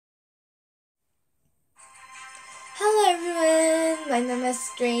my name is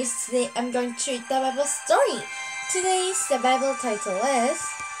Grace. Today I'm going to read the Bible story. Today's the Bible title is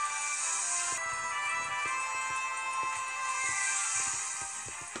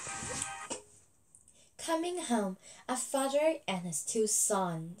Coming Home, a Father and His Two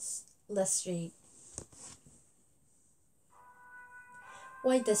Sons. Let's read.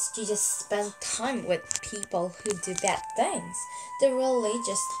 Why does Jesus spend time with people who do bad things? The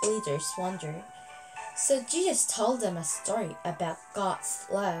religious leaders wonder. So Jesus told them a story about God's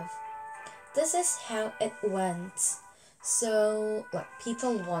love. This is how it went. So,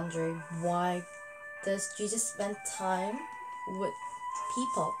 people wonder, why does Jesus spend time with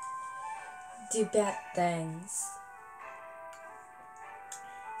people do bad things?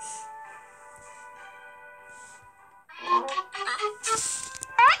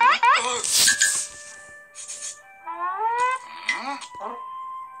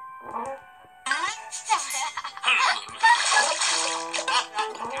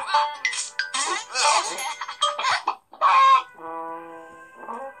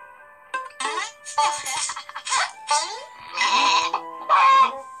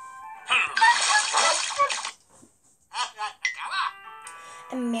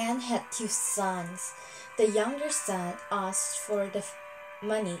 A man had two sons. The younger son asked for the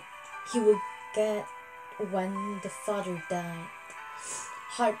money he would get when the father died.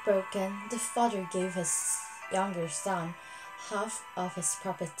 Heartbroken, the father gave his younger son half of his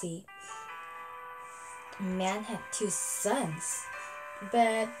property. The man had two sons,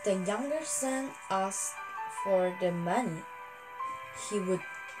 but the younger son asked for the money he would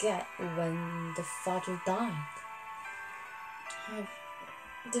get when the father died.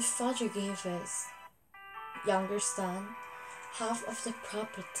 The father gave his younger son half of his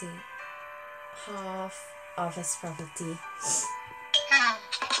property.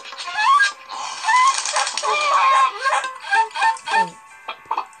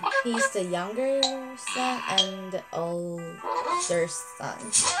 He's the younger son and the older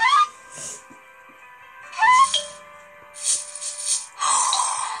son.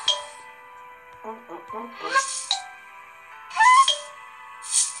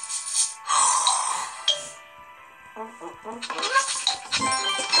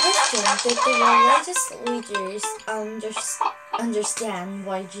 Did the religious leaders understand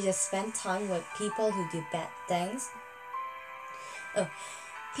why Jesus spent time with people who do bad things?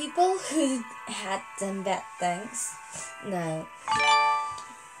 People who had done bad things? No.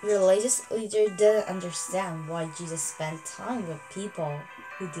 Religious leaders didn't understand why Jesus spent time with people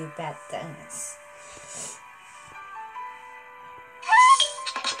who do bad things.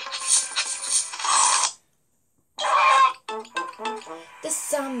 The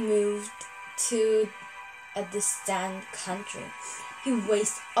son moved to a distant country. He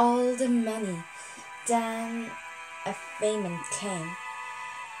wasted all the money. Then a famine came,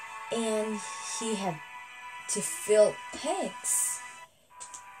 and he had to feed pigs.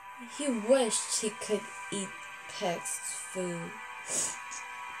 He wished he could eat pigs' food.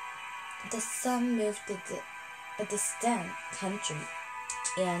 The son moved to a distant country,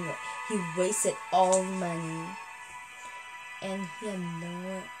 and he wasted all money. And he had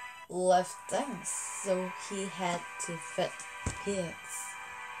no left things, so he had to feed pigs.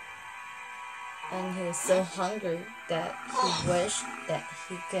 And he was so hungry that he wished that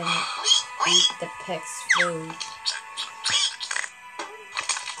he could eat the pig's food.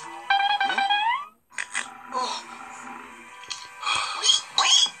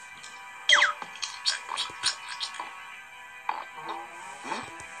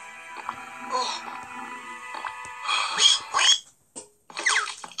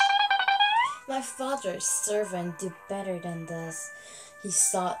 My father's servant did better than this. He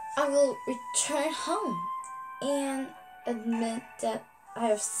thought, I will return home and admit that I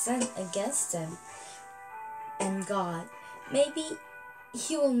have sinned against him and God. Maybe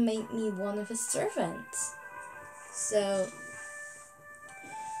he will make me one of his servants. So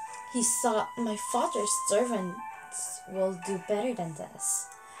he thought, my father's servants will do better than this.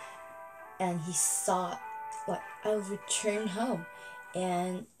 And he thought, I'll return home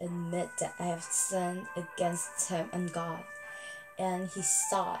and admit that I have sinned against him and God. And he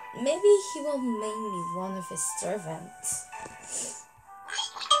thought, maybe he will make me one of his servants.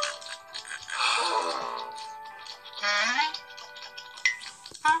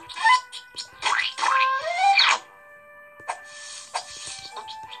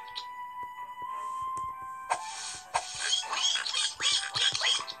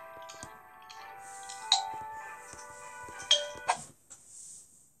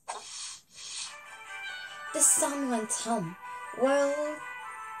 The son went home. While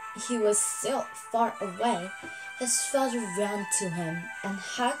he was still far away, His father ran to him and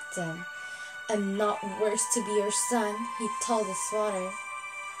hugged him. "I'm not worth to be your son," he told his father.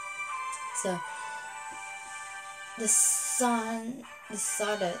 So the son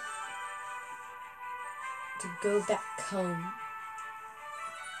decided to go back home.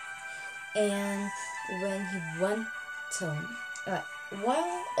 And when he went home,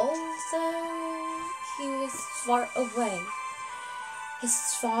 while also he was far away, his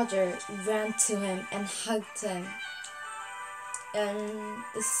father ran to him and hugged him. And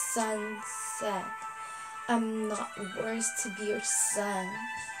the son said, "I'm not worth to be your son,"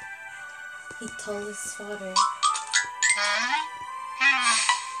 he told his father.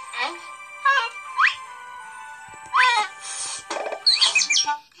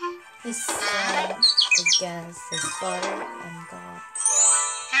 He sinned against his father and God.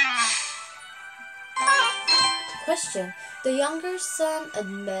 Question. The younger son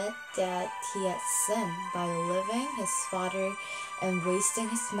admitted that he had sinned by leaving his father and wasting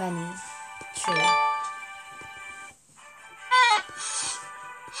his money. True.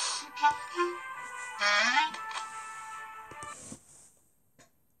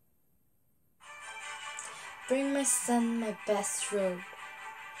 Bring my son my best robe.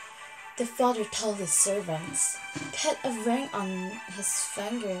 The father told his servants, "Cut a ring on his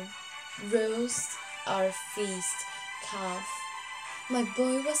finger, roast our feast calf. My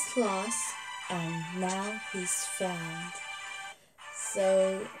boy was lost, and now he's found."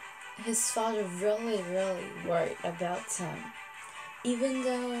 So his father really worried about him, even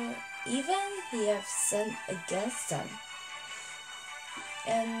he have sinned against him.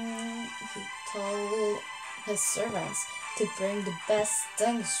 And he told his servants to bring the best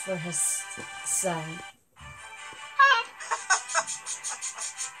things for his son.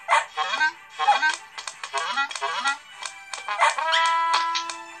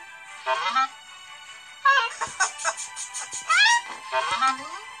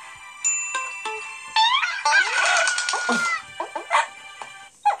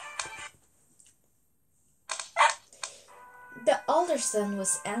 The older son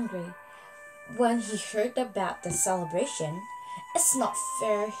was angry when he heard about the celebration. "It's not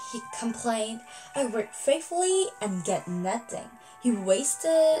fair," he complained. "I work faithfully and get nothing. You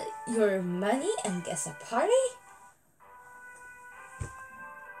wasted your money and gets a party?"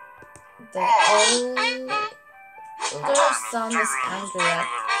 The older son was angry at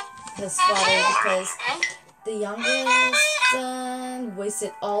his father because the younger son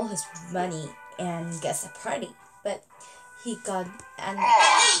wasted all his money and gets a party. But he got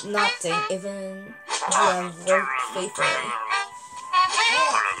nothing even he had worked faithfully.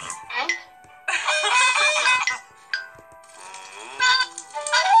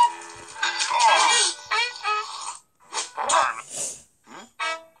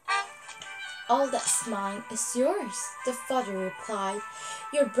 "All that's mine is yours," the father replied.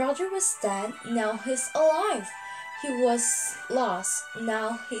 "Your brother was dead, now he's alive. He was lost,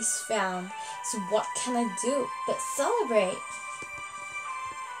 now he's found. So what can I do but celebrate?"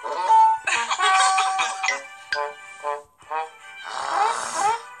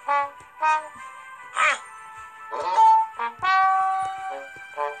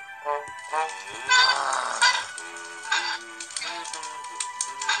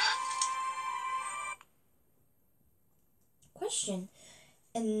 Question.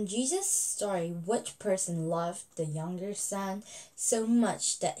 In Jesus' story, which person loved the younger son so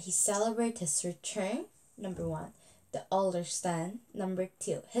much that he celebrated his return? Number 1, the older son. Number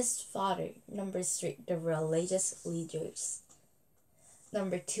 2, his father. Number 3, the religious leaders.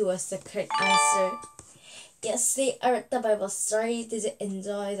 Number 2 was the correct answer. Yes, they are the Bible story. Did you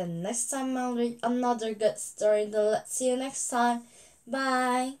enjoy? The next time I'll read another good story. Let's see you next time.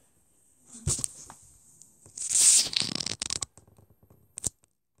 Bye.